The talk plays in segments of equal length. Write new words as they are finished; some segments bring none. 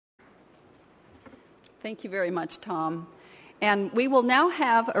Thank you very much, Tom. And we will now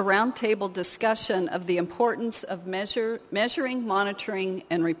have a roundtable discussion of the importance of measuring, monitoring,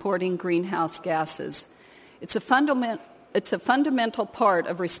 and reporting greenhouse gases. It's a fundamental part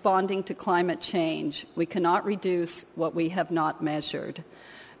of responding to climate change. We cannot reduce what we have not measured.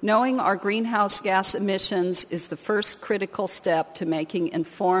 Knowing our greenhouse gas emissions is the first critical step to making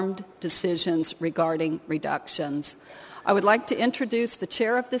informed decisions regarding reductions. I would like to introduce the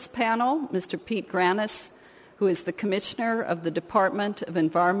chair of this panel, Mr. Pete Granis, who is the Commissioner of the Department of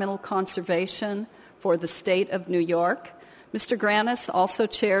Environmental Conservation for the State of New York. Mr. Granis also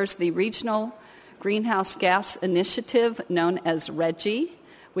chairs the Regional Greenhouse Gas Initiative known as RGGI,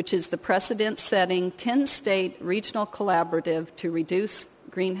 which is the precedent-setting 10-state regional collaborative to reduce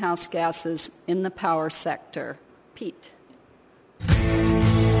greenhouse gases in the power sector. Pete.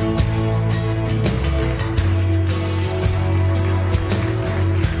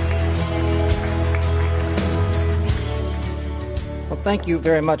 Well, thank you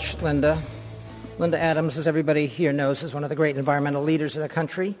very much, Linda. Linda Adams, as everybody here knows, is one of the great environmental leaders of the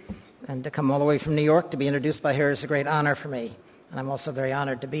country. And to come all the way from New York to be introduced by her is a great honor for me. And I'm also very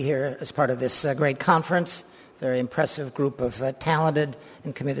honored to be here as part of this great conference, very impressive group of talented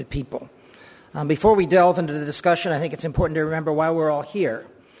and committed people. Before we delve into the discussion, I think it's important to remember why we're all here.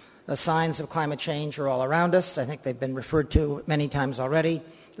 The signs of climate change are all around us. I think they've been referred to many times already.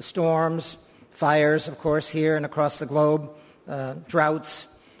 The storms, fires, of course, here and across the globe, droughts,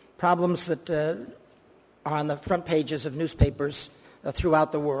 problems that are on the front pages of newspapers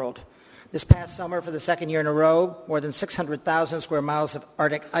throughout the world. This past summer, for the second year in a row, more than 600,000 square miles of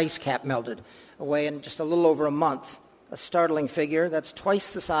Arctic ice cap melted away in just a little over a month. A startling figure. That's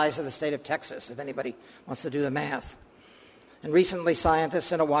twice the size of the state of Texas, if anybody wants to do the math. And recently,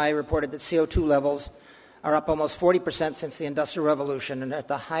 scientists in Hawaii reported that CO2 levels are up almost 40% since the Industrial Revolution and at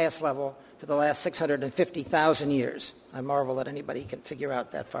the highest level for the last 650,000 years. I marvel that anybody can figure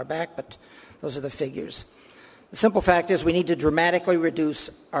out that far back, but those are the figures. The simple fact is we need to dramatically reduce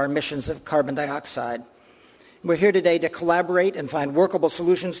our emissions of carbon dioxide. We're here today to collaborate and find workable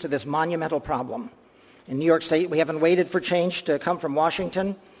solutions to this monumental problem. In New York State, we haven't waited for change to come from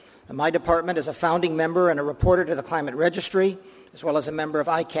Washington. My department is a founding member and a reporter to the Climate Registry, as well as a member of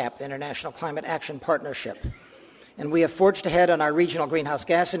ICAP, the International Climate Action Partnership. And we have forged ahead on our Regional Greenhouse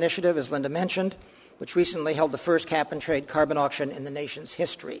Gas Initiative, as Linda mentioned, which recently held the first cap-and-trade carbon auction in the nation's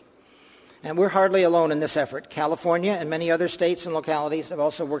history. And we're hardly alone in this effort. California and many other states and localities have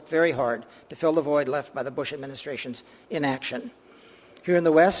also worked very hard to fill the void left by the Bush administration's inaction. Here in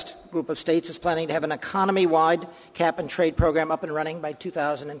the West, a group of states is planning to have an economy-wide cap-and-trade program up and running by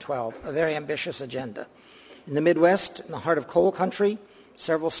 2012, a very ambitious agenda. In the Midwest, in the heart of coal country,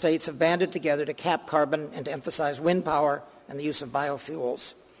 several states have banded together to cap carbon and to emphasize wind power and the use of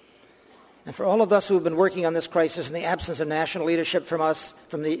biofuels. And for all of us who have been working on this crisis in the absence of national leadership from us,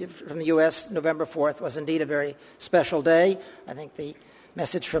 from the U.S., November 4th was indeed a very special day. I think the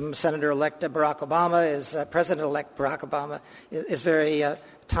message from Senator-elect Barack Obama is, President-elect Barack Obama is very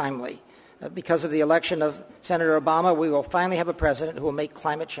timely. Because of the election of Senator Obama, we will finally have a president who will make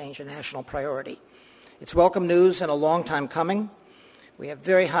climate change a national priority. It's welcome news and a long time coming. We have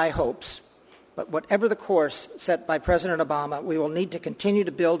very high hopes. But whatever the course set by President Obama, we will need to continue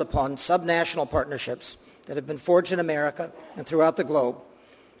to build upon subnational partnerships that have been forged in America and throughout the globe.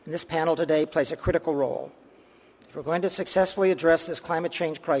 And this panel today plays a critical role. If we're going to successfully address this climate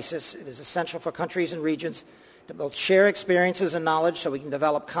change crisis, it is essential for countries and regions to both share experiences and knowledge so we can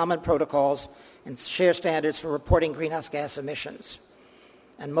develop common protocols and share standards for reporting greenhouse gas emissions.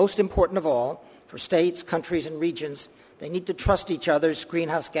 And most important of all, for states, countries, and regions, they need to trust each other's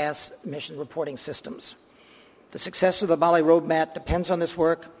greenhouse gas emission reporting systems. The success of the Bali Roadmap depends on this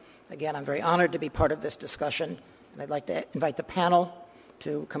work. Again, I'm very honored to be part of this discussion, and I'd like to invite the panel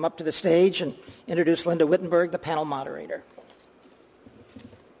to come up to the stage and introduce Linda Wittenberg, the panel moderator.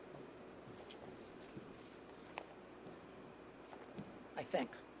 I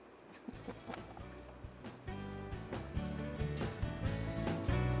think.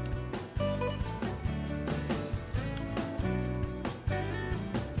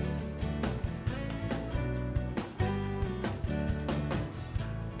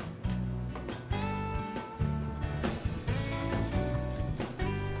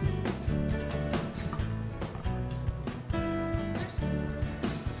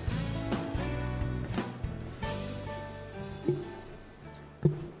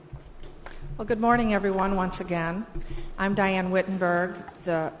 Well, good morning, everyone, once again. I'm Diane Wittenberg,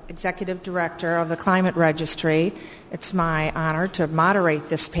 the Executive Director of the Climate Registry. It's my honor to moderate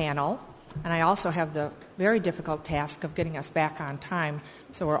this panel, and I also have the very difficult task of getting us back on time,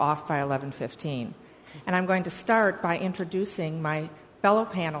 so we're off by 11:15. And I'm going to start by introducing my fellow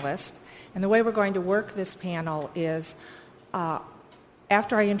panelists. And the way we're going to work this panel is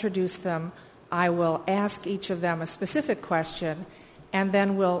after I introduce them, I will ask each of them a specific question, and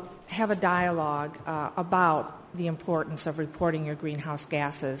then we'll have a dialogue about the importance of reporting your greenhouse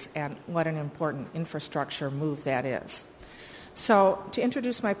gases and what an important infrastructure move that is. So to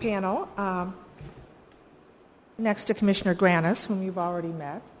introduce my panel, next to Commissioner Granis, whom you've already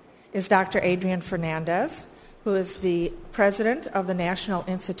met, is Dr. Adrian Fernandez, who is the president of the National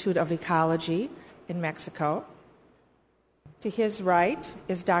Institute of Ecology in Mexico. To his right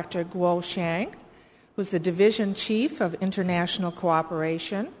is Dr. Guo Shang, who's the division chief of International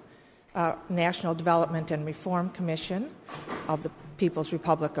Cooperation, National Development and Reform Commission of the People's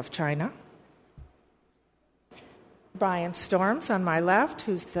Republic of China. Brian Storms on my left,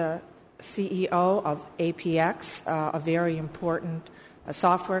 who's the CEO of APX, a very important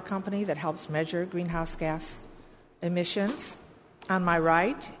software company that helps measure greenhouse gas emissions. On my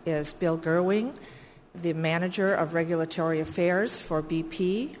right is Bill Gerwing, the manager of regulatory affairs for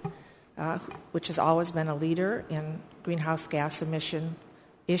BP, which has always been a leader in greenhouse gas emission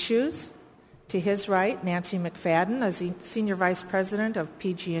issues. To his right, Nancy McFadden, as senior vice president of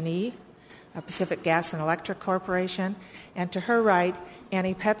PG&E, Pacific Gas and Electric Corporation. And to her right,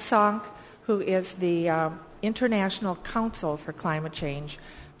 Annie Petsonk, who is the International Council for Climate Change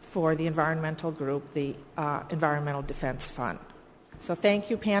for the environmental group, the Environmental Defense Fund. So thank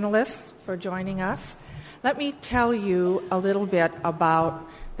you, panelists, for joining us. Let me tell you a little bit about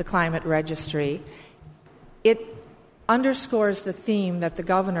the Climate Registry. It underscores the theme that the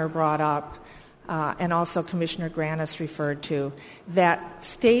governor brought up and also Commissioner Granis referred to, that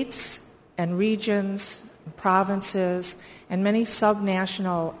states and regions, provinces, and many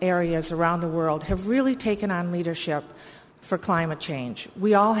subnational areas around the world have really taken on leadership for climate change.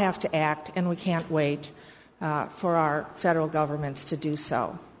 We all have to act, and we can't wait for our federal governments to do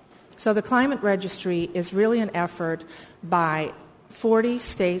so. So the Climate Registry is really an effort by 40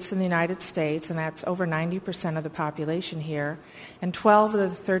 states in the United States, and that's over 90% of the population here, and 12 of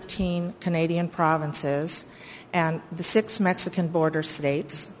the 13 Canadian provinces, and the 6 Mexican border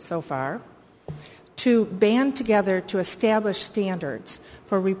states so far, to band together to establish standards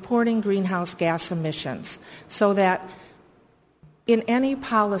for reporting greenhouse gas emissions so that in any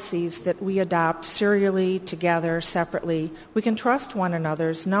policies that we adopt serially, together, separately, we can trust one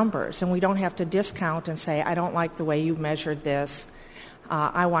another's numbers, and we don't have to discount and say, I don't like the way you measured this.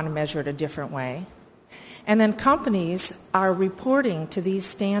 I want to measure it a different way. And then companies are reporting to these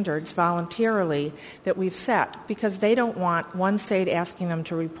standards voluntarily that we've set because they don't want one state asking them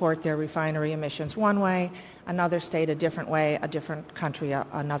to report their refinery emissions one way, another state a different way, a different country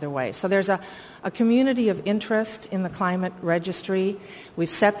another way. So there's a community of interest in the Climate Registry. We've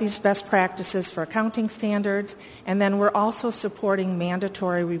set these best practices for accounting standards, and then we're also supporting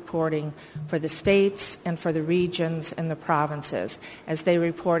mandatory reporting for the states and for the regions and the provinces as they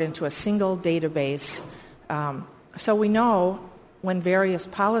report into a single database. So we know when various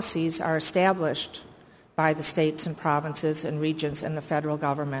policies are established by the states and provinces and regions and the federal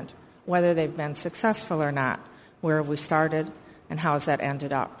government, whether they've been successful or not, where have we started, and how has that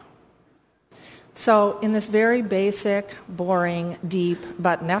ended up. So in this very basic, boring, deep,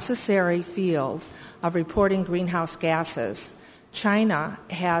 but necessary field of reporting greenhouse gases, China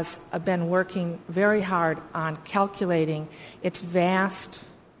has been working very hard on calculating its vast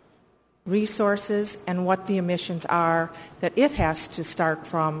resources and what the emissions are that it has to start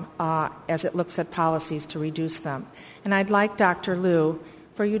from as it looks at policies to reduce them. And I'd like, Dr. Liu,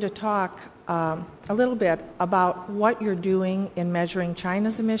 for you to talk a little bit about what you're doing in measuring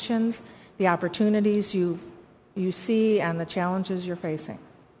China's emissions, the opportunities you see, and the challenges you're facing.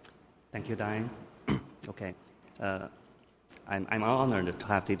 Thank you, Diane. Okay. I'm honored to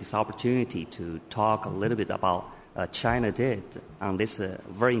have this opportunity to talk a little bit about China did on this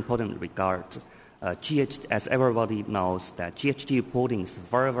very important regard. As everybody knows, that GHG reporting is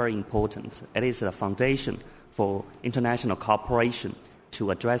very, very important. It is a foundation for international cooperation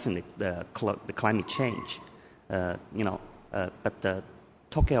to addressing the climate change. But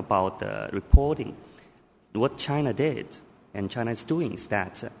talking about the reporting, what China did and China is doing is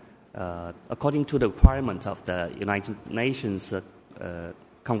that according to the requirement of the United Nations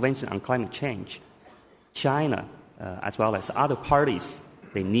Convention on Climate Change, China, as well as other parties,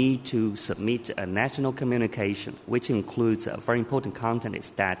 they need to submit a national communication, which includes a very important content is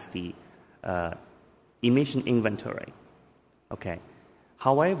that the emission inventory. Okay.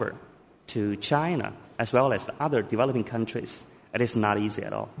 However, to China, as well as other developing countries, it is not easy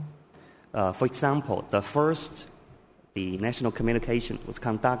at all. For example, the first the national communication was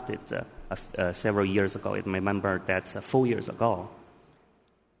conducted several years ago. I remember that's 4 years ago.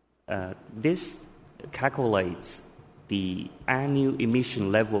 This calculates the annual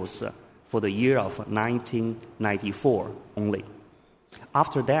emission levels for the year of 1994 only.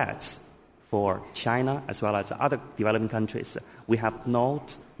 After that, for China as well as other developing countries, we have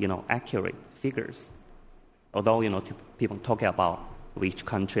not, accurate figures. Although, people talk about which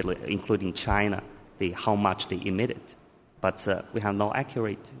country, including China, how much they emitted, but we have no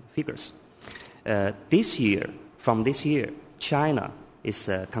accurate figures. From this year, China is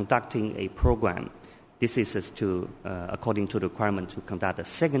conducting a program. This is according to the requirement to conduct a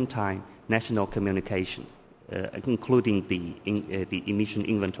second time national communication, including the emission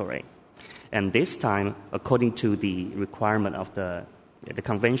inventory. And this time, according to the requirement of the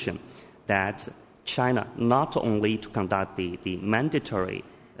convention, that China not only to conduct the mandatory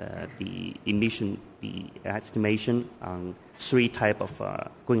the emission, the estimation on 3 types of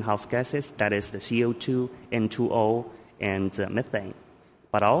greenhouse gases, that is the CO2, N2O, and methane.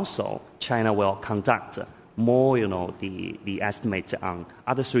 But also, China will conduct more, the estimates on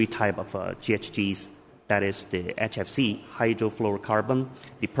other 3 types of GHGs, that is the HFC, hydrofluorocarbon,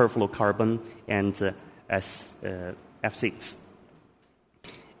 the perfluorocarbon, and F6.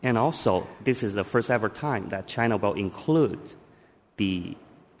 And also, this is the first ever time that China will include the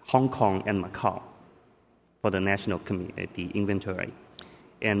Hong Kong and Macau for the national the inventory.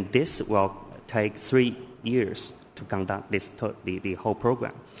 And this will take 3 years to conduct the whole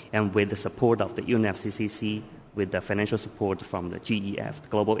program. And with the support of the UNFCCC, with the financial support from the GEF, the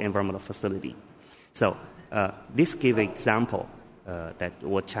Global Environmental Facility. So this gives an example that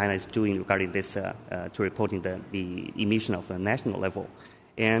what China is doing regarding this to reporting the emission of the national level.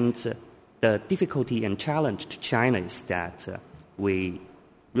 And the difficulty and challenge to China is that we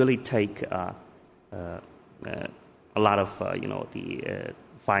really take a lot of the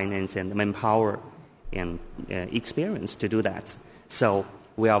finance and the manpower and experience to do that. So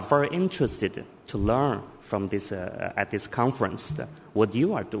we are very interested to learn from this at this conference what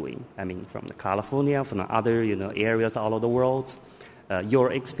you are doing. I mean, from California, from other areas all over the world,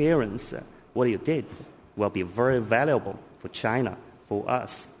 your experience, what you did, will be very valuable for China, for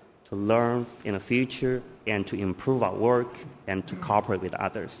us to learn in the future and to improve our work and to cooperate with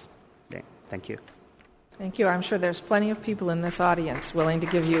others. Okay. Thank you. Thank you. I'm sure there's plenty of people in this audience willing to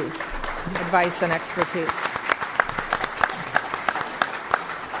give you advice and expertise.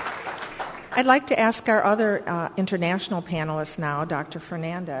 I'd like to ask our other international panelists now, Dr.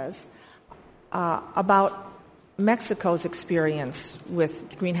 Fernandez, about Mexico's experience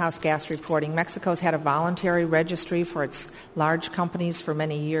with greenhouse gas reporting. Mexico's had a voluntary registry for its large companies for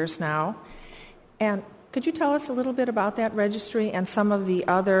many years now. And could you tell us a little bit about that registry and some of the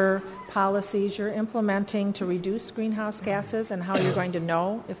other policies you're implementing to reduce greenhouse gases and how you're going to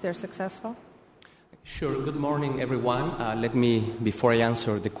know if they're successful? Sure. Good morning, everyone. Let me, before I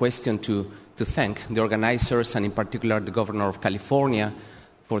answer the question, to thank the organizers and in particular the Governor of California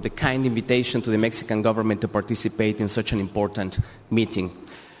for the kind invitation to the Mexican government to participate in such an important meeting.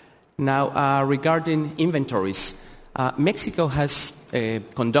 Now, regarding inventories, Mexico has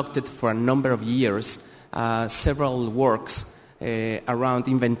conducted for a number of years several works around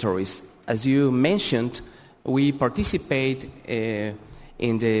inventories. As you mentioned, we participate in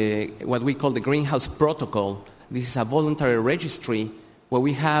what we call the Greenhouse Protocol. This is a voluntary registry where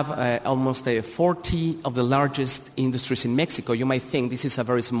we have almost 40 of the largest industries in Mexico. You might think this is a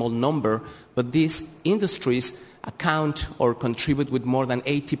very small number, but these industries account or contribute with more than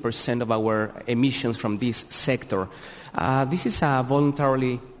 80% of our emissions from this sector. This is a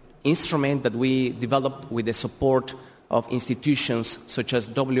voluntary instrument that we developed with the support of institutions such as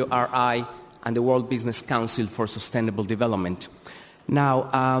WRI and the World Business Council for Sustainable Development.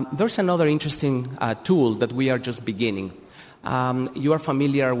 Now, there's another interesting tool that we are just beginning. You are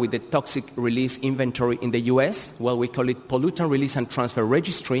familiar with the toxic release inventory in the U.S. Well, we call it Pollutant Release and Transfer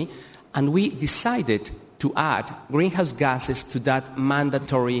Registry, and we decided to add greenhouse gases to that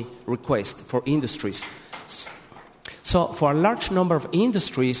mandatory request for industries. So for a large number of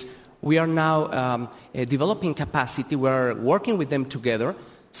industries, we are now developing capacity. We're working with them together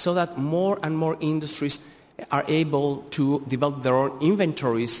so that more and more industries are able to develop their own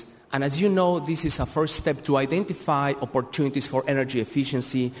inventories. And as you know, this is a first step to identify opportunities for energy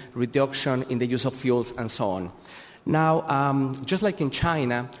efficiency, reduction in the use of fuels, and so on. Now, just like in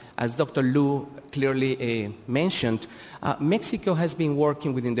China, as Dr. Liu clearly mentioned, Mexico has been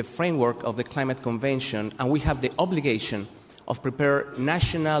working within the framework of the Climate Convention, and we have the obligation of prepare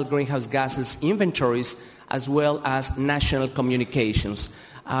national greenhouse gases inventories as well as national communications.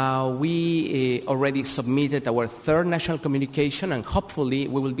 We already submitted our third national communication, and hopefully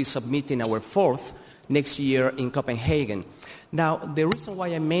we will be submitting our fourth next year in Copenhagen. Now, the reason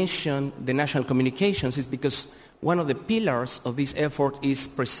why I mentioned the national communications is because one of the pillars of this effort is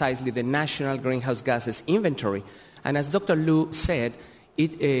precisely the national greenhouse gases inventory. And as Dr. Liu said,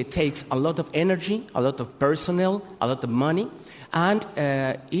 it takes a lot of energy, a lot of personnel, a lot of money, and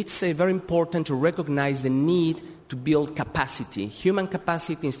it's very important to recognize the need to build capacity, human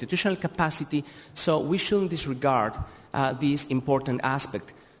capacity, institutional capacity, so we shouldn't disregard this important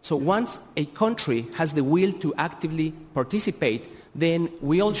aspect. So once a country has the will to actively participate, then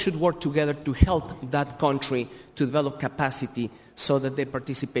we all should work together to help that country to develop capacity so that their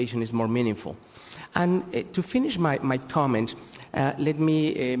participation is more meaningful. And to finish my comment, let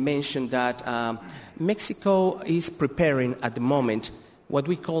me mention that Mexico is preparing at the moment what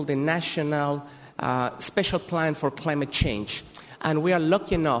we call the National Special Plan for Climate Change. And we are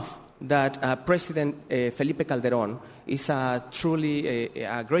lucky enough that President Felipe Calderón is truly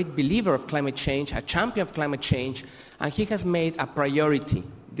a great believer of climate change, a champion of climate change, and he has made a priority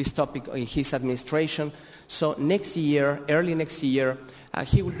this topic in his administration. So next year, early next year,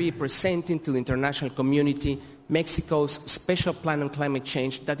 he will be presenting to the international community Mexico's special plan on climate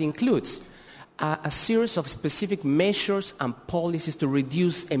change that includes a series of specific measures and policies to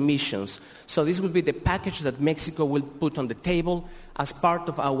reduce emissions. So this will be the package that Mexico will put on the table as part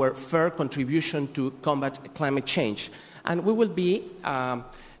of our fair contribution to combat climate change. And we will be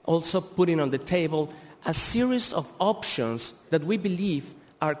also putting on the table a series of options that we believe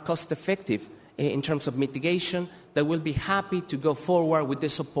are cost-effective in terms of mitigation that will be happy to go forward with the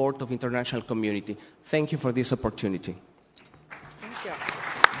support of the international community. Thank you for this opportunity. Thank you.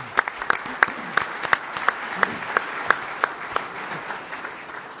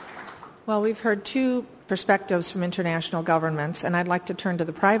 Well, we've heard two perspectives from international governments, and I'd like to turn to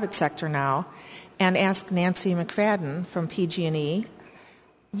the private sector now and ask Nancy McFadden from PG&E.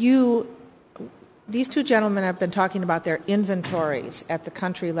 These two gentlemen have been talking about their inventories at the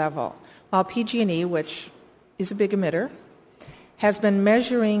country level, while PG&E, which is a big emitter, has been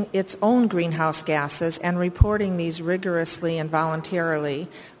measuring its own greenhouse gases and reporting these rigorously and voluntarily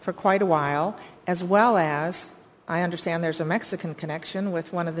for quite a while, as well as, I understand there's a Mexican connection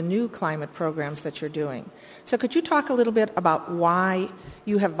with one of the new climate programs that you're doing. So could you talk a little bit about why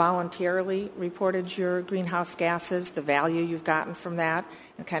you have voluntarily reported your greenhouse gases, the value you've gotten from that,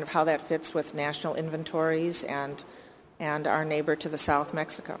 and kind of how that fits with national inventories and our neighbor to the south,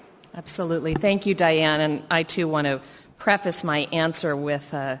 Mexico? Absolutely. Thank you, Diane. And I, too, want to preface my answer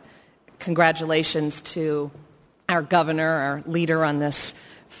with congratulations to our governor, our leader on this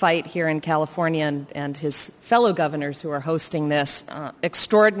fight here in California, and his fellow governors who are hosting this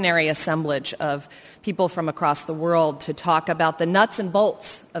extraordinary assemblage of people from across the world to talk about the nuts and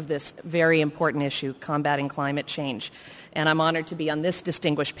bolts of this very important issue, combating climate change. And I'm honored to be on this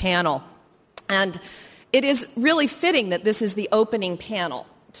distinguished panel. And it is really fitting that this is the opening panel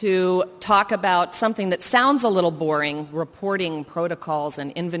to talk about something that sounds a little boring, reporting protocols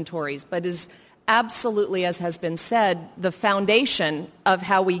and inventories, but is absolutely, as has been said, the foundation of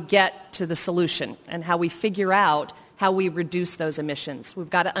how we get to the solution and how we figure out how we reduce those emissions. We've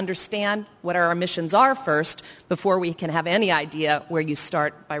got to understand what our emissions are first before we can have any idea where you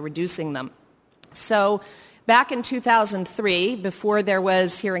start by reducing them. So back in 2003, before there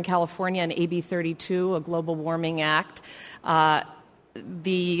was here in California an AB 32, a Global Warming Act,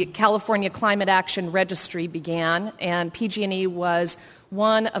 the California Climate Action Registry began, and PG&E was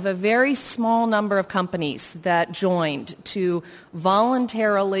one of a very small number of companies that joined to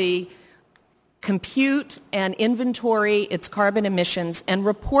voluntarily compute and inventory its carbon emissions and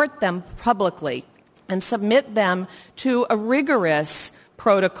report them publicly and submit them to a rigorous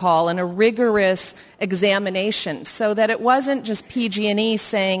protocol and a rigorous examination so that it wasn't just PG&E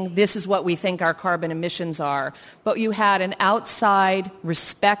saying this is what we think our carbon emissions are, but you had an outside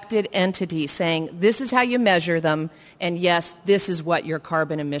respected entity saying this is how you measure them, and yes, this is what your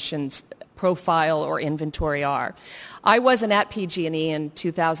carbon emissions profile or inventory are. I wasn't at PG&E in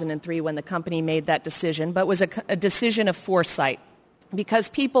 2003 when the company made that decision, but it was a decision of foresight because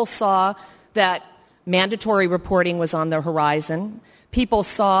people saw that mandatory reporting was on the horizon. People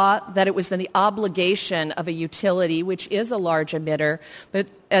saw that it was the obligation of a utility, which is a large emitter, but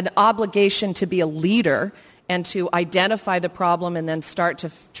an obligation to be a leader and to identify the problem and then start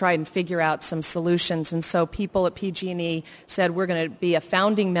to try and figure out some solutions. And so people at PG&E said we're going to be a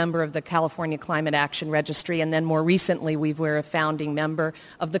founding member of the California Climate Action Registry, and then more recently we were a founding member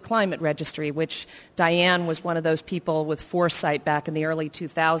of the Climate Registry, which Diane was one of those people with foresight back in the early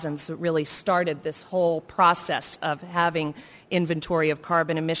 2000s that really started this whole process of having inventory of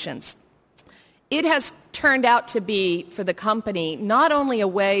carbon emissions. It has turned out to be, for the company, not only a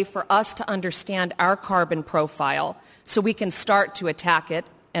way for us to understand our carbon profile so we can start to attack it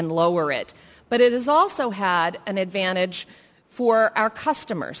and lower it, but it has also had an advantage for our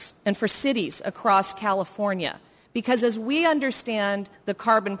customers and for cities across California. Because as we understand the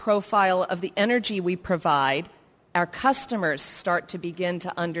carbon profile of the energy we provide, our customers start to begin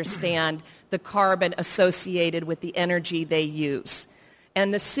to understand the carbon associated with the energy they use.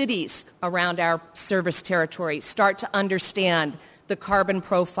 And the cities around our service territory start to understand the carbon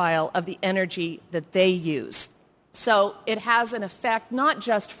profile of the energy that they use. So it has an effect not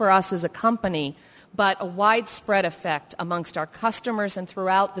just for us as a company, but a widespread effect amongst our customers and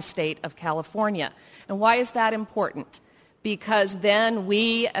throughout the state of California. And why is that important? Because then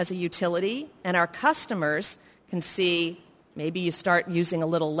we as a utility and our customers can see maybe you start using a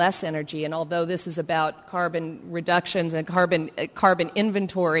little less energy, and although this is about carbon reductions and carbon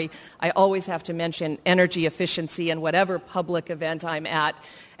inventory, I always have to mention energy efficiency in whatever public event I'm at.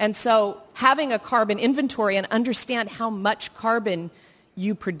 And so having a carbon inventory and understand how much carbon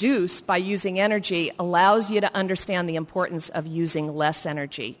you produce by using energy allows you to understand the importance of using less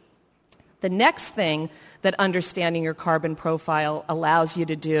energy. The next thing that understanding your carbon profile allows you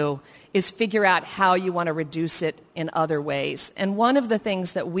to do is figure out how you want to reduce it in other ways. And one of the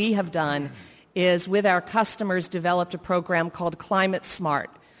things that we have done is with our customers developed a program called Climate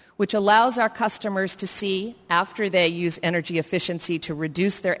Smart, which allows our customers to see, after they use energy efficiency to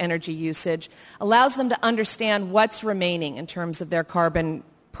reduce their energy usage, allows them to understand what's remaining in terms of their carbon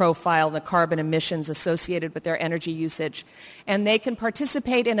profile, the carbon emissions associated with their energy usage. And they can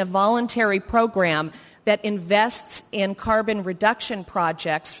participate in a voluntary program that invests in carbon reduction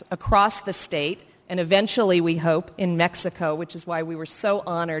projects across the state, and eventually, we hope, in Mexico, which is why we were so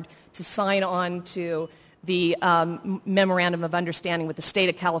honored to sign on to the Memorandum of Understanding with the state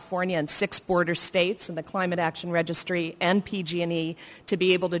of California and 6 border states and the Climate Action Registry and PG&E to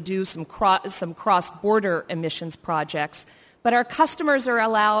be able to do some cross-border emissions projects. But our customers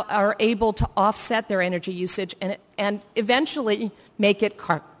are able to offset their energy usage and eventually make it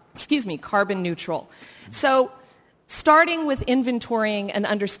carbon neutral. So starting with inventorying and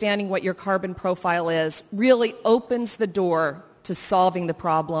understanding what your carbon profile is really opens the door to solving the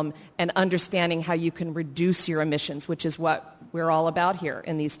problem and understanding how you can reduce your emissions, which is what we're all about here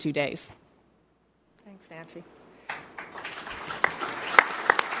in these 2 days. Thanks, Nancy.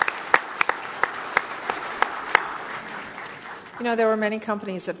 You know, there were many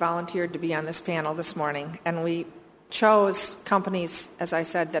companies that volunteered to be on this panel this morning, and we chose companies, as I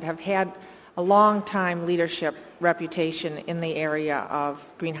said, that have had a long-time leadership reputation in the area of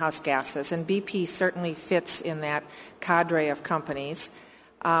greenhouse gases, and BP certainly fits in that cadre of companies.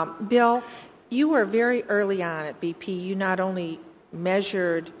 Bill, you were very early on at BP. You not only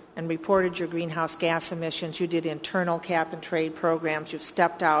measured and reported your greenhouse gas emissions, you did internal cap-and-trade programs, you've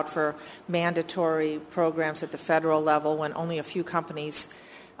stepped out for mandatory programs at the federal level when only a few companies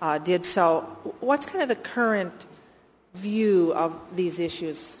did so. What's kind of the current view of these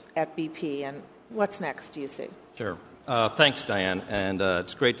issues at BP, and what's next, do you see? Sure. Thanks, Diane, and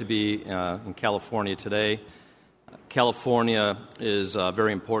it's great to be in California today. California is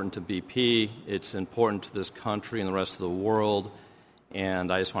very important to BP. It's important to this country and the rest of the world,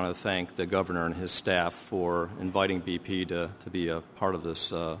 and I just want to thank the governor and his staff for inviting BP to be a part of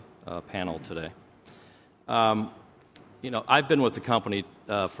this panel today. I've been with the company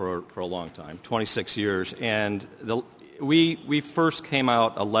for a long time, 26 years, and we first came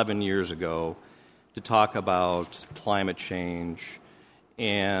out 11 years ago to talk about climate change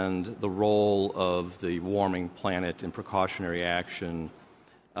and the role of the warming planet in precautionary action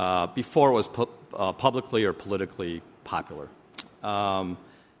before it was publicly or politically popular.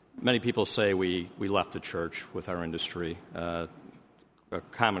 Many people say we left the church with our industry, a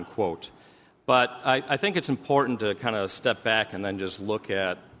common quote. But I think it's important to kind of step back and then just look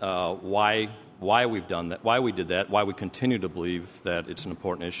at why we've done that, why we did that, why we continue to believe that it's an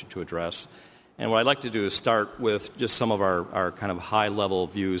important issue to address. And what I'd like to do is start with just some of our kind of high-level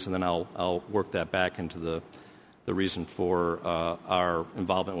views, and then I'll work that back into the reason for our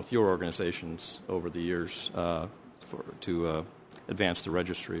involvement with your organizations over the years to advance the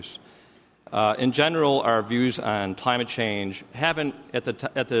registries. In general, our views on climate change haven't, at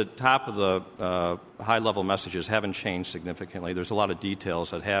the top of the high-level messages, haven't changed significantly. There's a lot of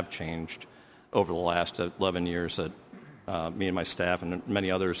details that have changed over the last 11 years that me and my staff and many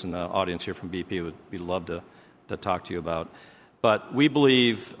others in the audience here from BP would love to talk to you about. But we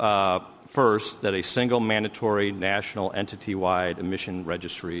believe, first, that a single mandatory national entity-wide emission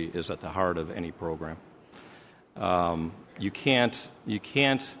registry is at the heart of any program. You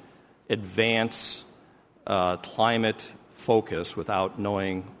can't advance climate focus without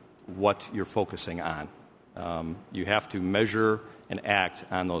knowing what you're focusing on. You have to measure and act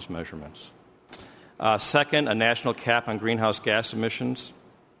on those measurements. Second, a national cap on greenhouse gas emissions.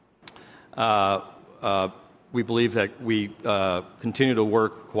 We believe that we continue to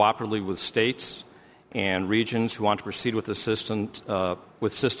work cooperatively with states and regions who want to proceed with the systems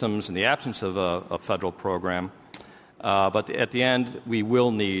in the absence of a federal program. But at the end, we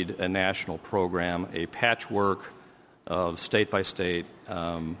will need a national program. A patchwork of state-by-state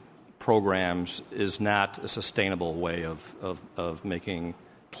programs is not a sustainable way of making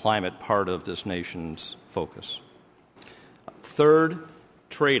climate part of this nation's focus. Third,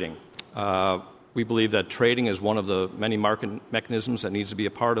 trading. We believe that trading is one of the many market mechanisms that needs to be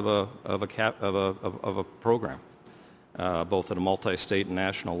a part of a program, both at a multi-state and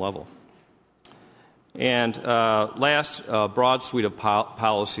national level. And last, a broad suite of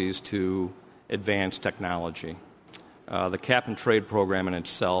policies to advance technology. The cap-and-trade program in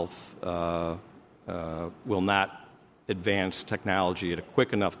itself will not advance technology at a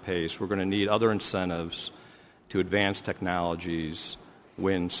quick enough pace. We're going to need other incentives to advance technologies,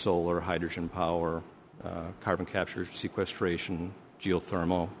 wind, solar, hydrogen power, carbon capture, sequestration,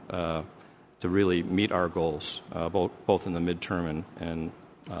 geothermal, to really meet our goals, both in the midterm and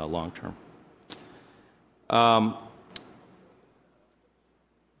long term.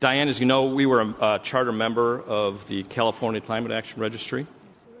 Diane, as you know, we were a charter member of the California Climate Action Registry.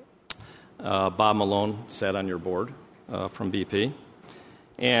 Bob Malone sat on your board from BP.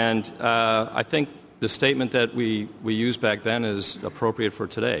 And I think the statement that we used back then is appropriate for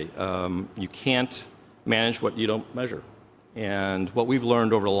today. You can't manage what you don't measure. And what we've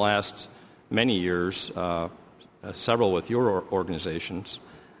learned over the last many years, several with your organizations,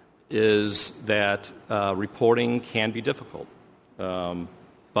 is that reporting can be difficult.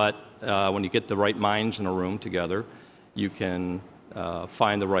 But when you get the right minds in a room together, you can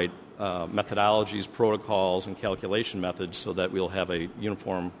find the right methodologies, protocols, and calculation methods so that we'll have a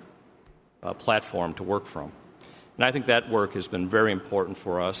uniform platform to work from. And I think that work has been very important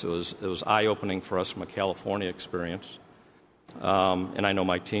for us. It was eye-opening for us from a California experience. And I know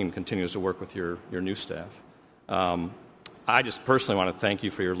my team continues to work with your new staff. I just personally want to thank you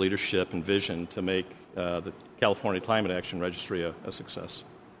for your leadership and vision to make the California Climate Action Registry a success.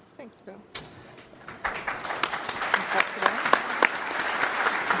 Thanks, Bill.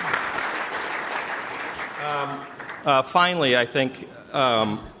 Finally, I think. You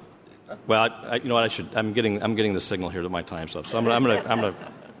know what? I'm getting the signal here that my time's up, so I'm going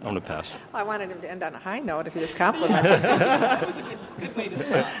to pass. Well, I wanted him to end on a high note if he was complimented. That was a good way to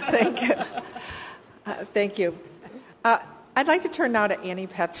start. Thank you. Thank you. I'd like to turn now to Annie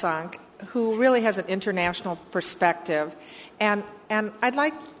Petzonk, who really has an international perspective, and I'd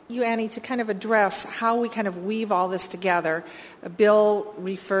like you, Annie, to kind of address how we kind of weave all this together. Bill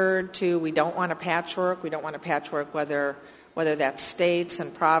referred to we don't want a patchwork. We don't want a patchwork whether that's states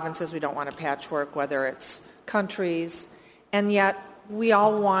and provinces. We don't want a patchwork whether it's countries. And yet we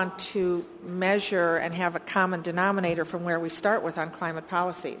all want to measure and have a common denominator from where we start with on climate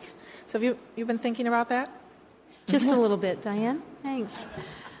policies. So have you been thinking about that? Just a little bit, Diane. Thanks.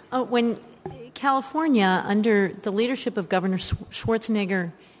 When California, under the leadership of Governor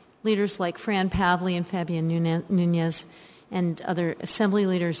Schwarzenegger, leaders like Fran Pavley and Fabian Nunez and other assembly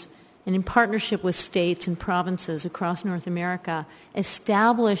leaders, and in partnership with states and provinces across North America,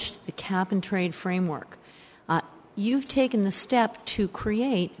 established the cap-and-trade framework. You've taken the step to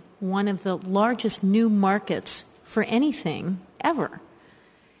create one of the largest new markets for anything ever.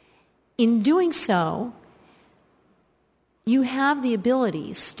 In doing so, you have the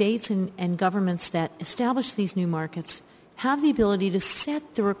ability, states and governments that establish these new markets have the ability to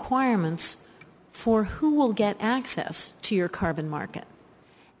set the requirements for who will get access to your carbon market.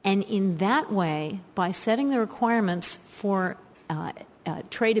 And in that way, by setting the requirements for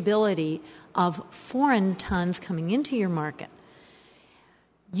tradability of foreign tons coming into your market,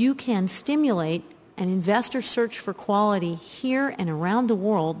 you can stimulate an investor search for quality here and around the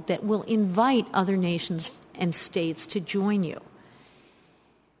world that will invite other nations and states to join you.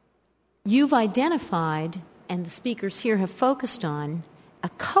 You've identified, and the speakers here have focused on, a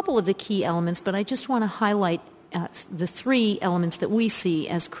couple of the key elements, but I just want to highlight the three elements that we see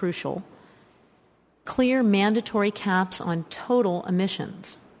as crucial. Clear mandatory caps on total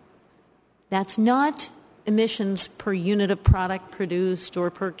emissions. That's not emissions per unit of product produced or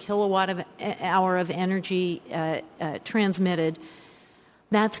per kilowatt hour of energy transmitted.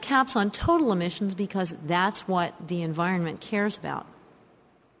 That's caps on total emissions because that's what the environment cares about.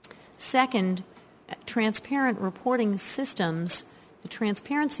 Second, transparent reporting systems. The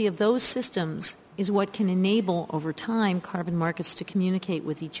transparency of those systems is what can enable, over time, carbon markets to communicate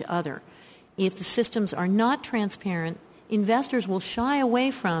with each other. If the systems are not transparent, investors will shy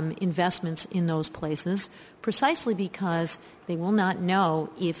away from investments in those places precisely because they will not know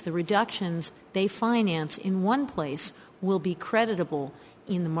if the reductions they finance in one place will be creditable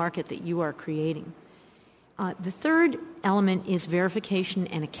in the market that you are creating. The third element is verification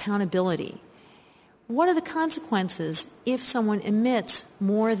and accountability. What are the consequences if someone emits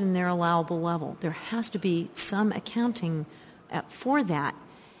more than their allowable level? There has to be some accounting for that.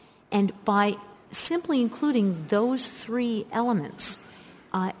 And by simply including those three elements,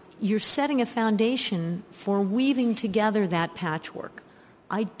 you're setting a foundation for weaving together that patchwork.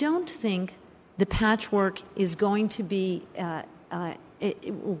 I don't think the patchwork is going to be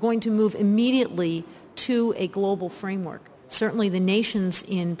going to move immediately to a global framework. Certainly the nations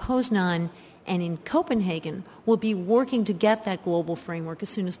in Poznan and in Copenhagen will be working to get that global framework as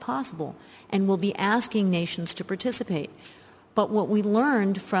soon as possible and will be asking nations to participate. But what we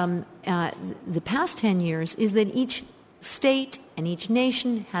learned from the past 10 years is that each state and each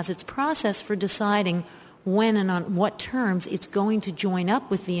nation has its process for deciding when and on what terms it's going to join up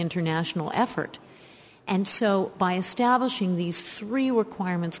with the international effort. And so by establishing these three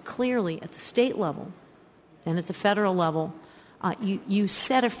requirements clearly at the state level, then at the federal level, you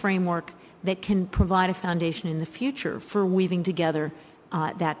set a framework that can provide a foundation in the future for weaving together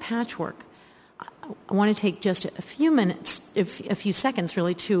that patchwork. I want to take just a few seconds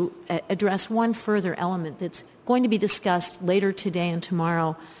really to address one further element that's going to be discussed later today and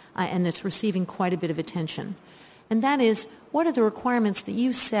tomorrow and that's receiving quite a bit of attention. And that is, what are the requirements that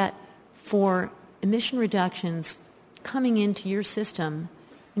you set for emission reductions coming into your system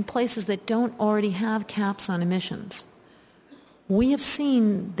in places that don't already have caps on emissions? We have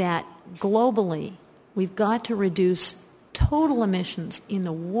seen that globally we've got to reduce total emissions in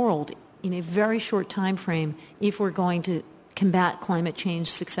the world in a very short time frame if we're going to combat climate change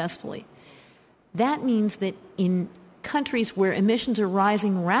successfully. That means that in countries where emissions are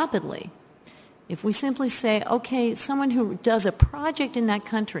rising rapidly, if we simply say, okay, someone who does a project in that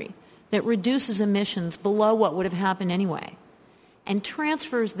country that reduces emissions below what would have happened anyway and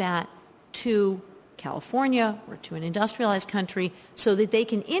transfers that to California or to an industrialized country so that they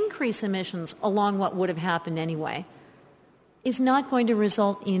can increase emissions along what would have happened anyway, is not going to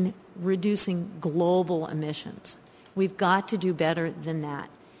result in reducing global emissions. We've got to do better than that.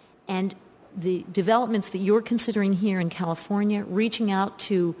 And the developments that you're considering here in California, reaching out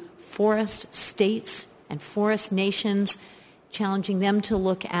to forest states and forest nations, challenging them to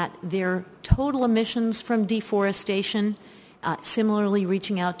look at their total emissions from deforestation, similarly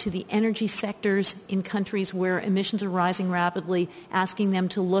reaching out to the energy sectors in countries where emissions are rising rapidly, asking them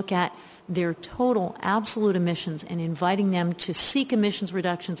to look at their total absolute emissions and inviting them to seek emissions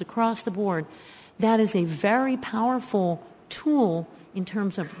reductions across the board. That is a very powerful tool in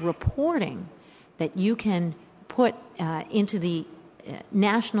terms of reporting that you can put into the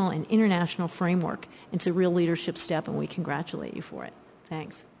national and international framework. It's a real leadership step, and we congratulate you for it.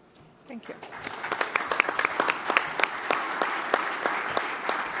 Thanks. Thank you.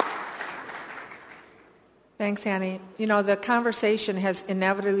 Thanks, Annie. You know, the conversation has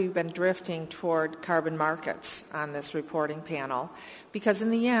inevitably been drifting toward carbon markets on this reporting panel because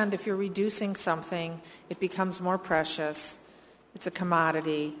in the end, if you're reducing something, it becomes more precious, it's a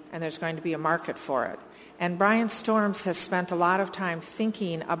commodity, and there's going to be a market for it. And Brian Storms has spent a lot of time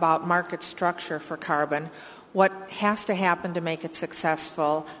thinking about market structure for carbon, what has to happen to make it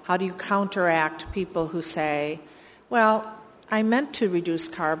successful, how do you counteract people who say, well, I meant to reduce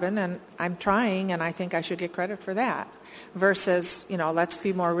carbon, and I'm trying, and I think I should get credit for that, versus, let's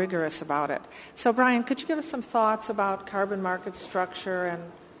be more rigorous about it. So, Brian, could you give us some thoughts about carbon market structure and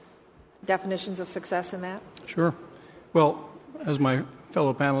definitions of success in that? Sure. Well, as my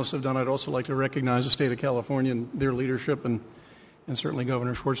fellow panelists have done, I'd also like to recognize the state of California and their leadership, and certainly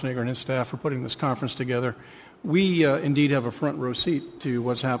Governor Schwarzenegger and his staff for putting this conference together. We indeed have a front row seat to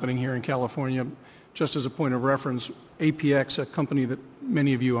what's happening here in California. Just as a point of reference, APX, a company that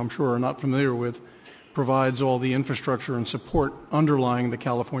many of you, I'm sure, are not familiar with, provides all the infrastructure and support underlying the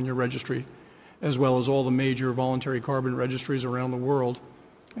California registry. as well as all the major voluntary carbon registries around the world.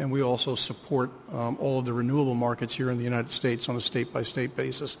 And we also support all of the renewable markets here in the United States on a state-by-state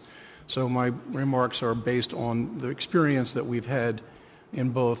basis. So my remarks are based on the experience that we've had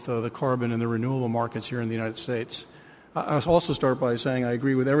in both the carbon and the renewable markets here in the United States. I'll also start by saying I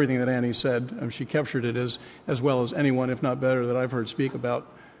agree with everything that Annie said. She captured it as well as anyone, if not better, that I've heard speak about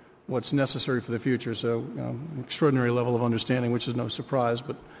what's necessary for the future. So an extraordinary level of understanding, which is no surprise,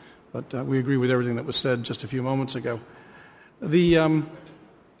 but we agree with everything that was said just a few moments ago.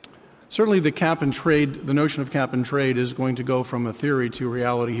 Certainly the cap and trade, the notion of cap and trade is going to go from a theory to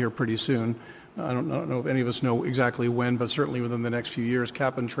reality here pretty soon. I don't know if any of us know exactly when, but certainly within the next few years,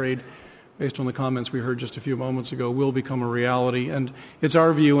 cap and trade, based on the comments we heard just a few moments ago, will become a reality. And it's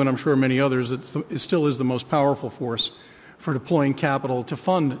our view, and I'm sure many others, that it still is the most powerful force for deploying capital to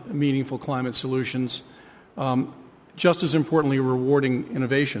fund meaningful climate solutions. Just as importantly, rewarding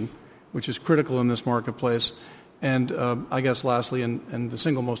innovation, which is critical in this marketplace. And I guess lastly, and the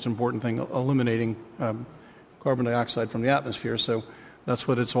single most important thing, eliminating carbon dioxide from the atmosphere. So that's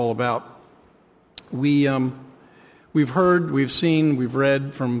what it's all about. We've heard, we've seen, we've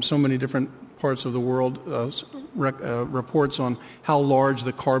read from so many different parts of the world reports on how large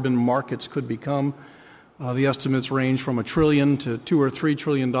the carbon markets could become. The estimates range from $1 trillion to $2 or $3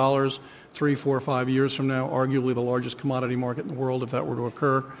 trillion, 3, 4, 5 years from now, arguably the largest commodity market in the world if that were to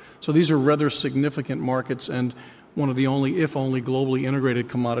occur. So these are rather significant markets and one of the only, if only, globally integrated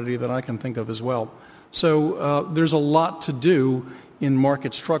commodity that I can think of as well. So there's a lot to do in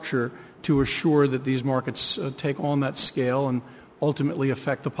market structure to assure that these markets take on that scale and ultimately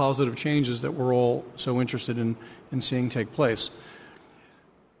affect the positive changes that we're all so interested in seeing take place.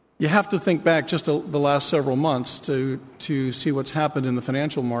 You have to think back just the last several months to see what's happened in the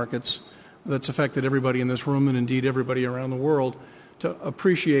financial markets that's affected everybody in this room and indeed everybody around the world, to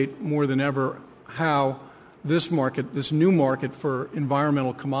appreciate more than ever how this market, this new market for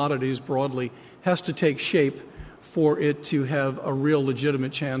environmental commodities broadly, has to take shape for it to have a real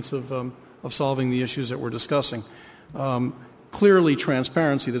legitimate chance of solving the issues that we're discussing. Clearly,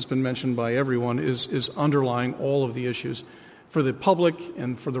 transparency that's been mentioned by everyone is underlying all of the issues. For the public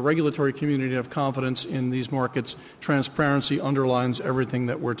and for the regulatory community to have confidence in these markets, transparency underlines everything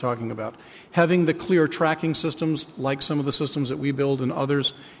that we're talking about. Having the clear tracking systems, like some of the systems that we build and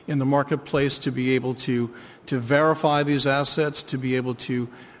others in the marketplace, to be able to verify these assets, to be able to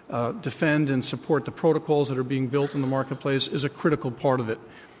defend and support the protocols that are being built in the marketplace is a critical part of it.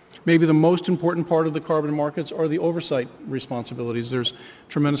 Maybe the most important part of the carbon markets are the oversight responsibilities. There's a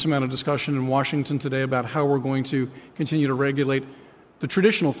tremendous amount of discussion in Washington today about how we're going to continue to regulate the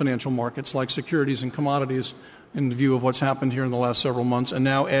traditional financial markets like securities and commodities in view of what's happened here in the last several months, and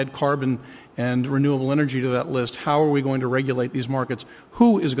now add carbon and renewable energy to that list. How are we going to regulate these markets?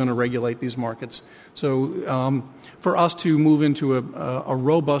 Who is going to regulate these markets? So for us to move into a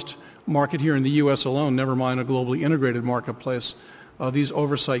robust market here in the U.S. alone, never mind a globally integrated marketplace, these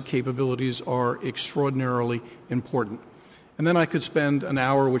oversight capabilities are extraordinarily important. And then I could spend an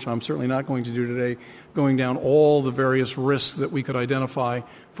hour, which I'm certainly not going to do today, going down all the various risks that we could identify,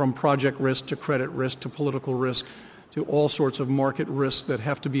 from project risk to credit risk to political risk to all sorts of market risks that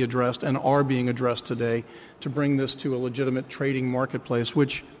have to be addressed and are being addressed today to bring this to a legitimate trading marketplace,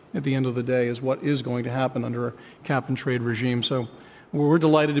 which at the end of the day is what is going to happen under a cap and trade regime. So we're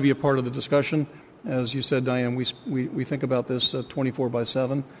delighted to be a part of the discussion. As you said, Diane, we think about this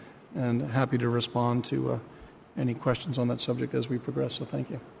 24/7, and happy to respond to any questions on that subject as we progress. So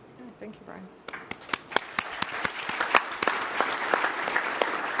thank you. Thank you, Brian.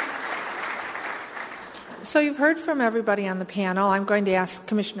 So you've heard from everybody on the panel. I'm going to ask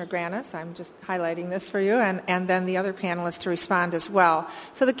Commissioner Granis, I'm just highlighting this for you, and then the other panelists to respond as well.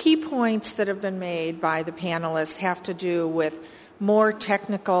 So the key points that have been made by the panelists have to do with more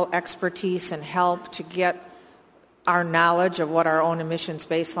technical expertise and help to get our knowledge of what our own emissions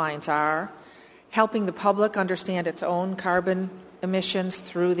baselines are, helping the public understand its own carbon emissions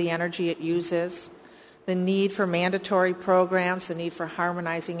through the energy it uses, the need for mandatory programs, the need for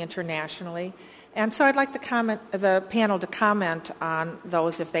harmonizing internationally. And so I'd like the panel to comment on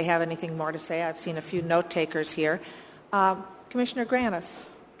those if they have anything more to say. I've seen a few note takers here. Commissioner Granis,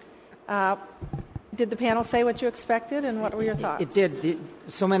 did the panel say what you expected, and what were your thoughts? It did.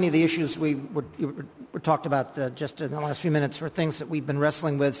 So many of the issues we were talked about just in the last few minutes were things that we've been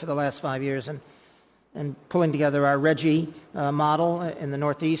wrestling with for the last 5 years, and pulling together our RGGI model in the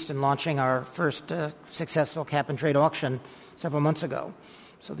Northeast and launching our first successful cap-and-trade auction several months ago.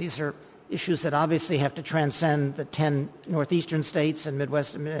 So these are issues that obviously have to transcend the 10 northeastern states and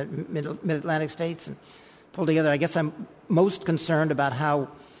Midwest and Mid-Atlantic states and pull together. I guess I'm most concerned about how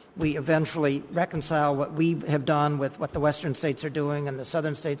we eventually reconcile what we have done with what the western states are doing and the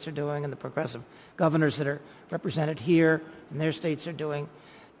southern states are doing and the progressive governors that are represented here and their states are doing,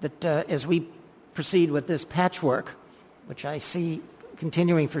 that as we proceed with this patchwork, which I see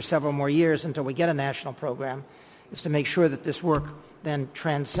continuing for several more years until we get a national program, is to make sure that this work then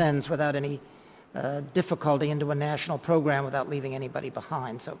transcends without any difficulty into a national program without leaving anybody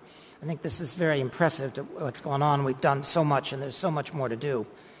behind. So I think this is very impressive to what's going on. We've done so much and there's so much more to do.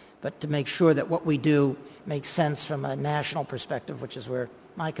 But to make sure that what we do makes sense from a national perspective, which is where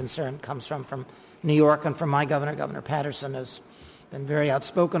my concern comes from New York and from my governor. Governor Patterson has been very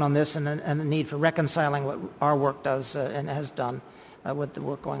outspoken on this and the need for reconciling what our work does and has done with the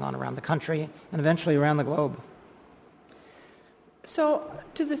work going on around the country and eventually around the globe. So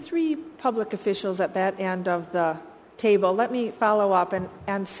to the three public officials at that end of the table, let me follow up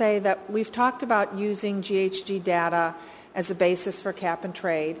and say that we've talked about using GHG data as a basis for cap and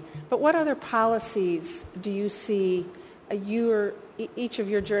trade, but what other policies do you see each of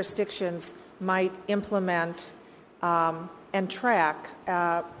your jurisdictions might implement and track?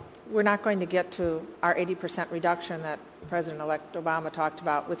 We're not going to get to our 80% reduction that President-elect Obama talked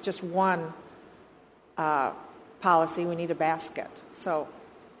about with just one policy. We need a basket. So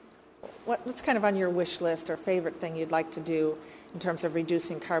what's kind of on your wish list or favorite thing you'd like to do in terms of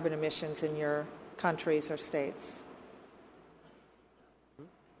reducing carbon emissions in your countries or states?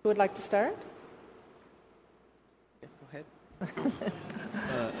 Who would like to start? Go ahead.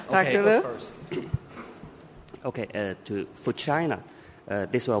 Dr. Liu? Okay, for China,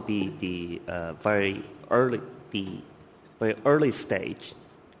 this will be the very early stage.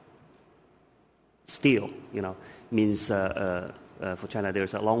 Still, means for China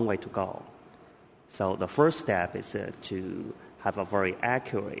there's a long way to go. So the first step is to have a very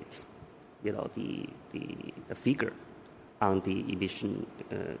accurate, the figure on the emission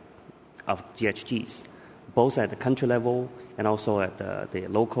of GHGs, both at the country level and also at the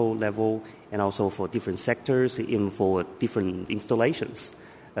local level, and also for different sectors, even for different installations.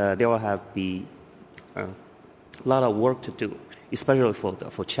 There will be a lot of work to do, especially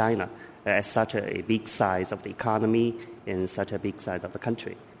for China, as such a big size of the economy and such a big size of the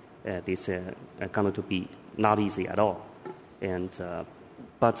country. This is going to be not easy at all.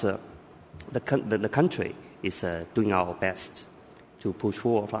 But the country is doing our best to push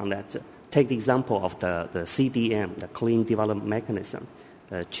forward on that. Take the example of the CDM, the Clean Development Mechanism.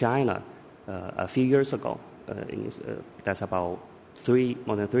 China, a few years ago, that's about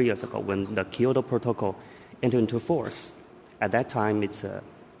more than 3 years ago, when the Kyoto Protocol entered into force. At that time, it's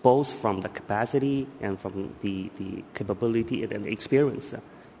both from the capacity and from the capability and the experience.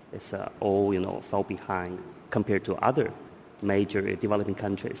 It's all fell behind compared to other major developing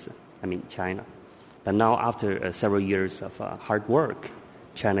countries. China. But now, after several years of hard work,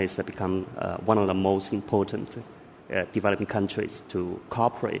 China has become one of the most important developing countries to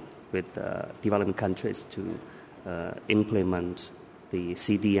cooperate with developing countries to implement the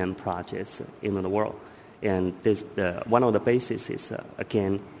CDM projects in the world. And this, one of the bases is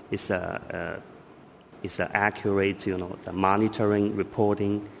accurate, the monitoring,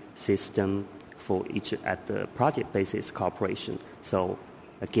 reporting system for each at the project basis cooperation. So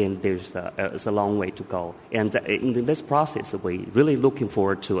again, there's a long way to go. And in this process, we're really looking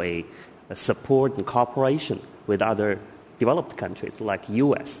forward to a support and cooperation with other developed countries like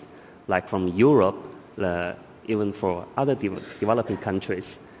U.S., like from Europe, even for other developing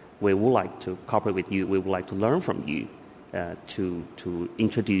countries. We would like to cooperate with you. We would like to learn from you to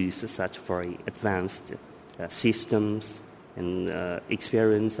introduce such very advanced systems and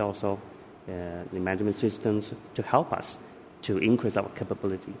experience also, the management systems to help us to increase our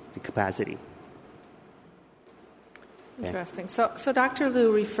capability, the capacity. Interesting. So Dr.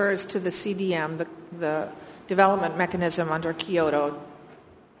 Liu refers to the CDM, the development mechanism under Kyoto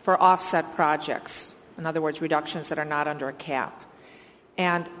for offset projects. In other words, reductions that are not under a cap.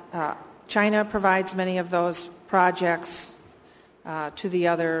 And China provides many of those projects to the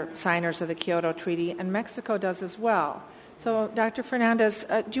other signers of the Kyoto Treaty, and Mexico does as well. So, Dr. Fernandez,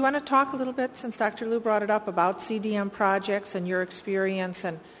 do you want to talk a little bit, since Dr. Liu brought it up, about CDM projects and your experience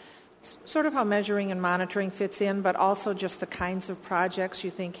and sort of how measuring and monitoring fits in, but also just the kinds of projects you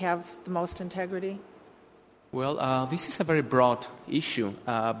think have the most integrity? Well, this is a very broad issue,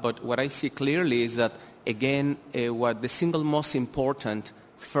 but what I see clearly is that, again, what the single most important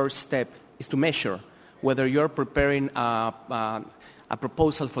first step is to measure whether you're preparing a a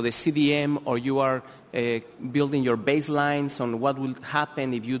proposal for the CDM, or you are building your baselines on what will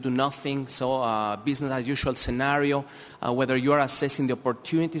happen if you do nothing, so business as usual scenario, whether you are assessing the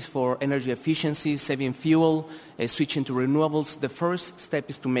opportunities for energy efficiency, saving fuel, switching to renewables, the first step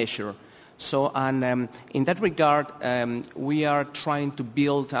is to measure. So, and in that regard, we are trying to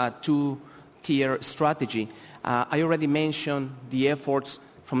build a two-tier strategy. I already mentioned the efforts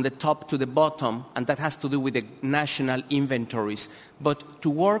from the top to the bottom, and that has to do with the national inventories. But to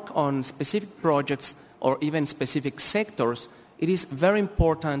work on specific projects or even specific sectors, it is very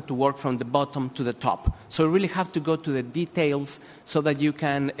important to work from the bottom to the top. So you really have to go to the details so that you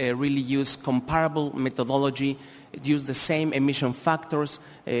can really use comparable methodology, use the same emission factors,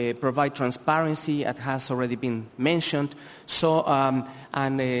 provide transparency, as has already been mentioned. So,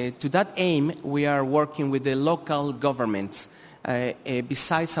 to that aim, we are working with the local governments.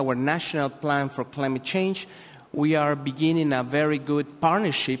 Besides our national plan for climate change, we are beginning a very good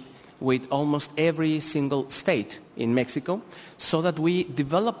partnership with almost every single state in Mexico, so that we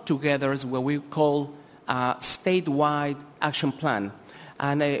develop together what we call a statewide action plan.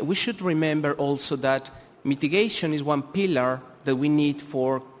 And we should remember also that mitigation is one pillar that we need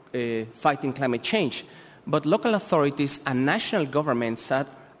for fighting climate change. But local authorities and national governments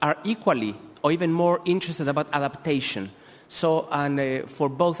are equally or even more interested about adaptation. So, and for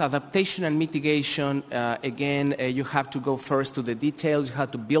both adaptation and mitigation, again, you have to go first to the details, you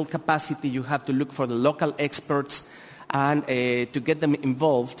have to build capacity, you have to look for the local experts and to get them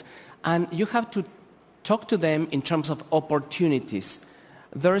involved. And you have to talk to them in terms of opportunities.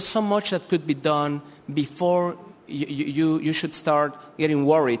 There is so much that could be done before you should start getting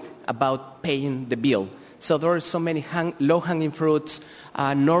worried about paying the bill. So there are so many low-hanging fruits,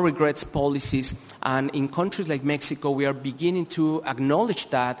 no regrets policies, and in countries like Mexico, we are beginning to acknowledge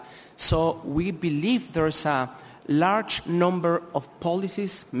that. So we believe there's a large number of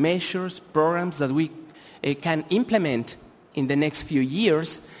policies, measures, programs that we can implement in the next few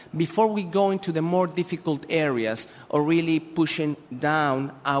years before we go into the more difficult areas or really pushing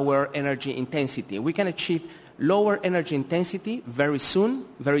down our energy intensity. We can achieve lower energy intensity very soon,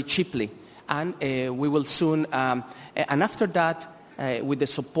 very cheaply. And we will soon, and after that, with the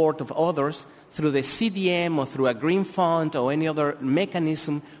support of others, through the CDM or through a green fund or any other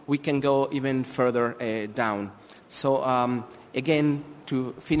mechanism, we can go even further down. So again,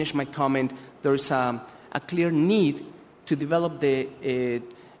 to finish my comment, there's a clear need to develop the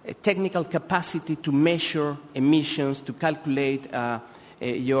technical capacity to measure emissions, to calculate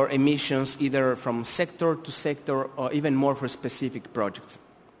your emissions either from sector to sector or even more for specific projects.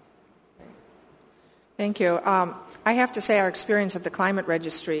 Thank you. I have to say our experience at the Climate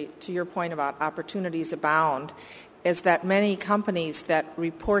Registry, to your point about opportunities abound, is that many companies that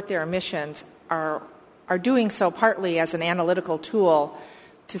report their emissions are doing so partly as an analytical tool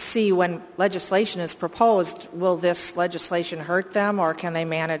to see when legislation is proposed, will this legislation hurt them or can they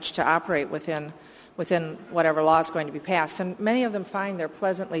manage to operate within whatever law is going to be passed. And many of them find they're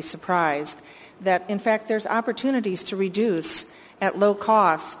pleasantly surprised that, in fact, there's opportunities to reduce at low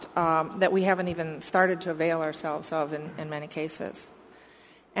cost that we haven't even started to avail ourselves of in many cases.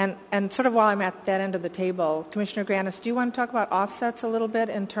 And sort of while I'm at that end of the table, Commissioner Granis, do you want to talk about offsets a little bit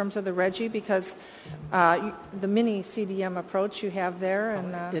in terms of the RGGI? Because the mini CDM approach you have there.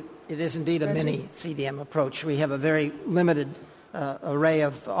 And it is indeed a RGGI? mini CDM approach. We have a very limited array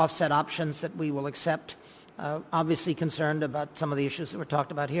of offset options that we will accept. Obviously concerned about some of the issues that were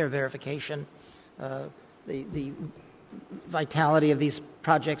talked about here, verification, the vitality of these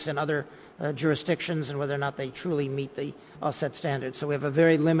projects in other jurisdictions and whether or not they truly meet the offset standards. So we have a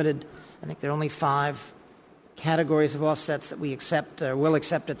very limited, I think there are only 5 categories of offsets that we accept, will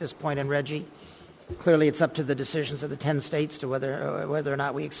accept at this point in RGGI. Clearly it's up to the decisions of the 10 states to whether or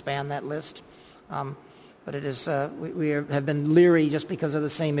not we expand that list. But it is, we have been leery just because of the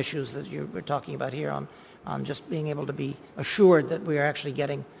same issues that you were talking about here on just being able to be assured that we are actually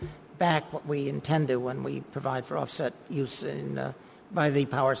getting back what we intend to when we provide for offset use by the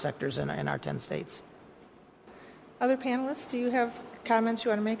power sectors in our 10 states. Other panelists, do you have comments you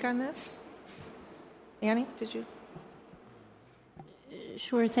want to make on this? Annie, did you?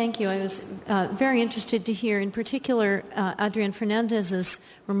 Sure, thank you. I was very interested to hear, in particular, Adrian Fernandez's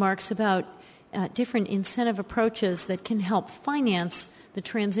remarks about different incentive approaches that can help finance the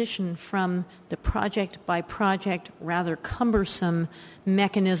transition from the project-by-project, rather cumbersome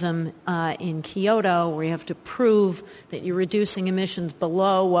mechanism in Kyoto, where you have to prove that you're reducing emissions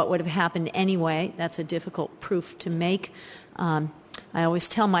below what would have happened anyway. That's a difficult proof to make. I always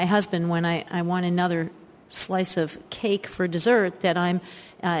tell my husband when I want another slice of cake for dessert that I'm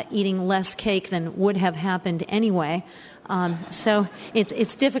eating less cake than would have happened anyway. So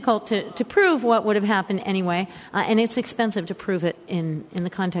it's difficult to prove what would have happened anyway, and it's expensive to prove it in the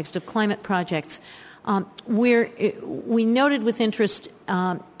context of climate projects. We noted with interest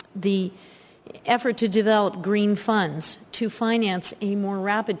the effort to develop green funds to finance a more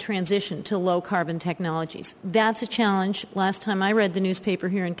rapid transition to low-carbon technologies. That's a challenge. Last time I read the newspaper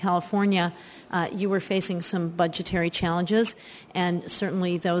here in California, you were facing some budgetary challenges, and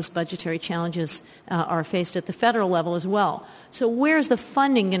certainly those budgetary challenges are faced at the federal level as well. So where's the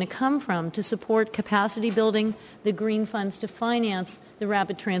funding going to come from to support capacity building, the green funds to finance the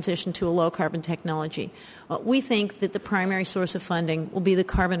rapid transition to a low-carbon technology? We think that the primary source of funding will be the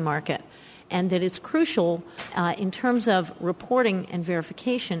carbon market, and that it's crucial in terms of reporting and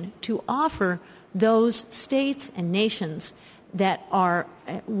verification to offer those states and nations that are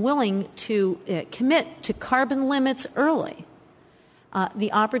willing to commit to carbon limits early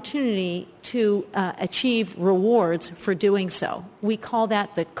the opportunity to achieve rewards for doing so. We call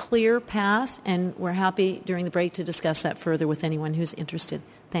that the clear path, and we're happy during the break to discuss that further with anyone who's interested.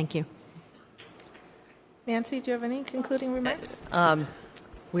 Thank you. Nancy, do you have any concluding remarks?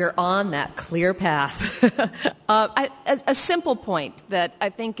 We're on that clear path. A simple point that I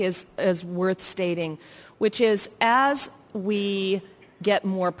think is worth stating, which is as we get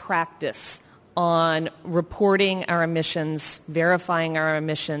more practice on reporting our emissions, verifying our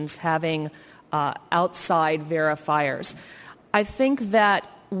emissions, having outside verifiers, I think that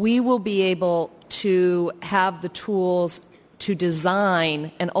we will be able to have the tools to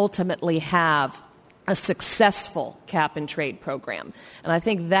design and ultimately have a successful cap-and-trade program. And I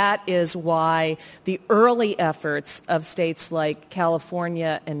think that is why the early efforts of states like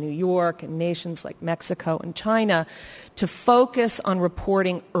California and New York and nations like Mexico and China to focus on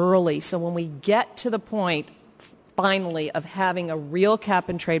reporting early. So when we get to the point, finally, of having a real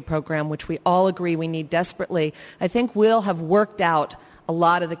cap-and-trade program, which we all agree we need desperately, I think we'll have worked out a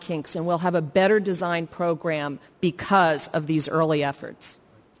lot of the kinks and we'll have a better designed program because of these early efforts.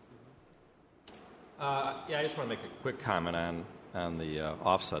 I just want to make a quick comment on the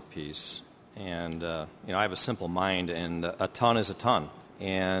offset piece. And, I have a simple mind, and a ton is a ton.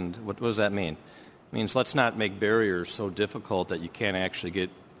 And what does that mean? It means let's not make barriers so difficult that you can't actually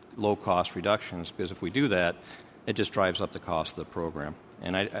get low-cost reductions, because if we do that, it just drives up the cost of the program.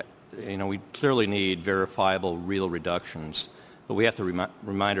 And, we clearly need verifiable, real reductions, but we have to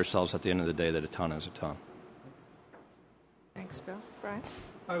remind ourselves at the end of the day that a ton is a ton. Thanks, Bill. Brian?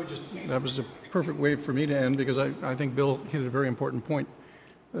 That was a perfect way for me to end, because I think Bill hit a very important point.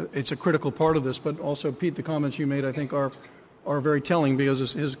 It's a critical part of this, but also, Pete, the comments you made, I think, are very telling,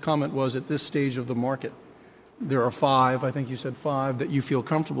 because his comment was at this stage of the market. There are 5, I think you said 5, that you feel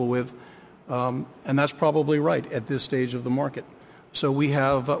comfortable with, and that's probably right at this stage of the market. So we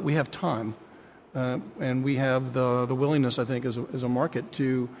have time, and we have the willingness, I think, as a market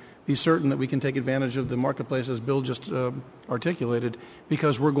to be certain that we can take advantage of the marketplace, as Bill just articulated,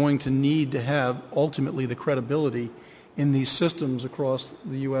 because we're going to need to have ultimately the credibility in these systems across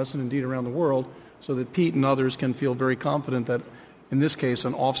the U.S. and indeed around the world, so that Pete and others can feel very confident that, in this case,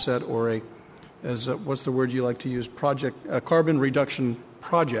 an offset or what's the word you like to use, a carbon reduction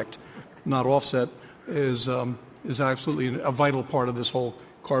project, not offset, is absolutely a vital part of this whole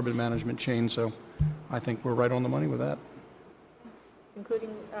carbon management chain. So I think we're right on the money with that.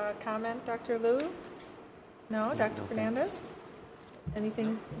 Concluding comment, Dr. Liu? No? Dr. Fernandez?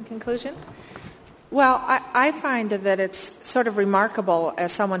 Anything in conclusion? Well, I find that it's sort of remarkable,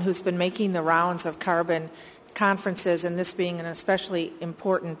 as someone who's been making the rounds of carbon conferences, and this being an especially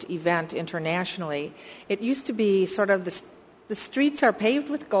important event internationally. It used to be sort of the streets are paved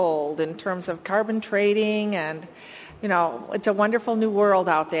with gold in terms of carbon trading, and it's a wonderful new world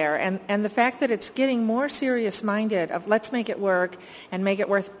out there. And the fact that it's getting more serious-minded of let's make it work and make it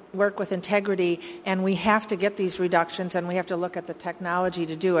work with integrity, and we have to get these reductions and we have to look at the technology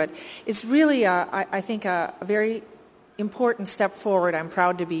to do it, is really, I think, a very important step forward. I'm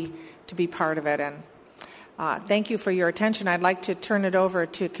proud to be part of it. And thank you for your attention. I'd like to turn it over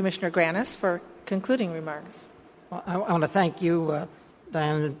to Commissioner Grannis for concluding remarks. Well, I want to thank you,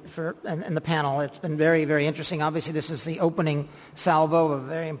 Diane, and the panel. It's been very, very interesting. Obviously, this is the opening salvo of a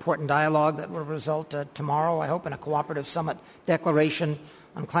very important dialogue that will result tomorrow, I hope, in a cooperative summit declaration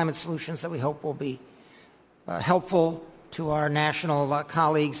on climate solutions that we hope will be helpful to our national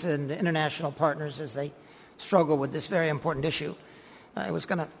colleagues and international partners as they struggle with this very important issue. I was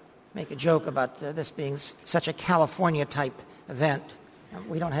going to make a joke about this being such a California-type event.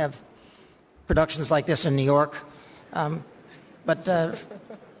 We don't have productions like this in New York. But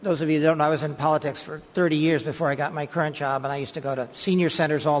those of you who don't know, I was in politics for 30 years before I got my current job, and I used to go to senior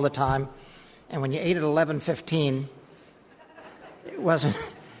centers all the time. And when you ate at 11:15, it wasn't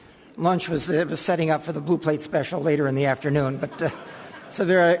lunch was setting up for the blue plate special later in the afternoon. But it's a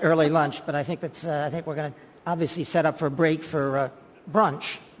very early lunch. But I think we're going to obviously set up for a break for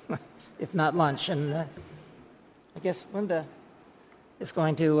brunch, if not lunch. And I guess Linda is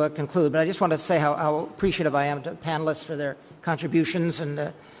going to conclude. But I just want to say how appreciative I am to panelists for their contributions,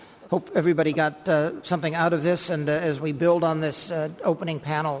 and hope everybody got something out of this. And as we build on this opening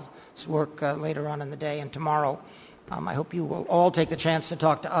panel's work later on in the day and tomorrow, I hope you will all take the chance to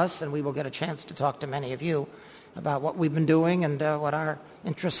talk to us, and we will get a chance to talk to many of you about what we've been doing and what our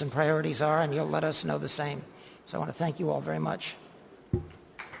interests and priorities are, and you'll let us know the same. So I want to thank you all very much. Okay,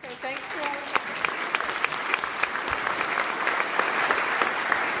 thanks to all of you.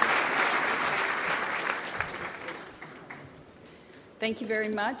 Thank you very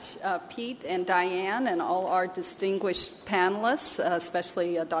much, Pete and Diane, and all our distinguished panelists,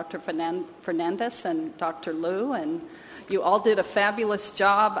 especially Dr. Fernandez and Dr. Liu. And you all did a fabulous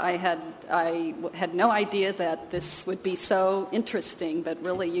job. I had no idea that this would be so interesting, but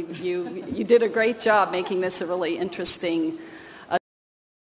really you did a great job making this a really interesting